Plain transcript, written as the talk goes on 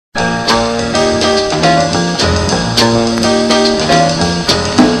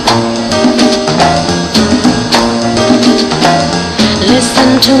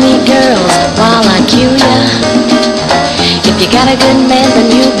to me, girls, while I cue ya. If you got a good man, then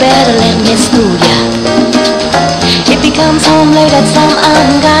you better let me school ya. If he comes home late at some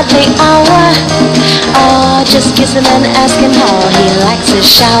ungodly hour, oh, just kiss him and ask him how he likes his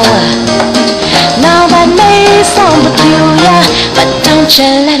shower. Now that may sound peculiar, but don't you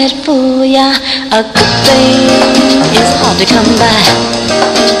let it fool ya. A good thing is hard to come by.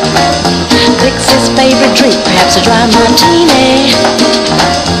 Fix his favorite drink, perhaps a dry martini.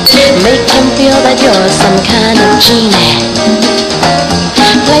 Make him feel that you're some kind of genie.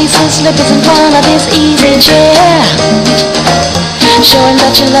 Place his slippers in front of his easy chair. Show him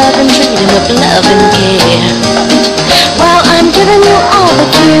that you love him, treat him with love and care. Well, I'm giving you all the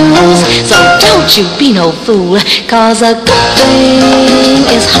cues, so don't you be no fool, 'cause a good thing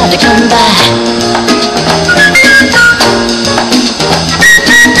is hard to come by.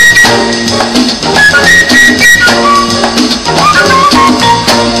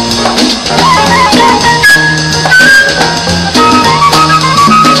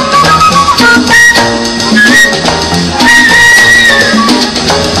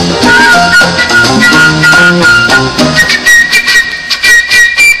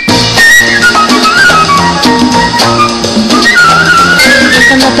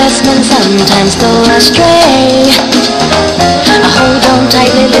 Sometimes go astray. Hold on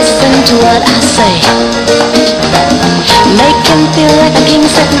tightly, listen to what I say. Make him feel like a king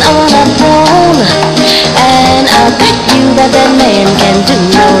sitting on a throne, and I'll bet you that that man can do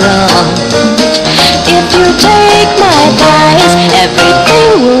no wrong. If you take my advice,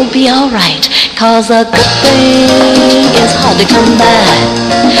 everything will be alright, 'cause a good thing is hard to come by.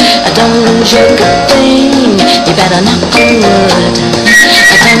 Don't lose your good thing, you better knock on wood.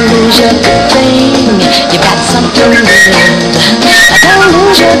 Don't lose your good thing, you got something good. Don't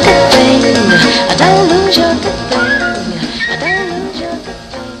lose your good thing, don't lose your good thing, don't lose your good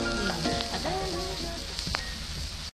thing.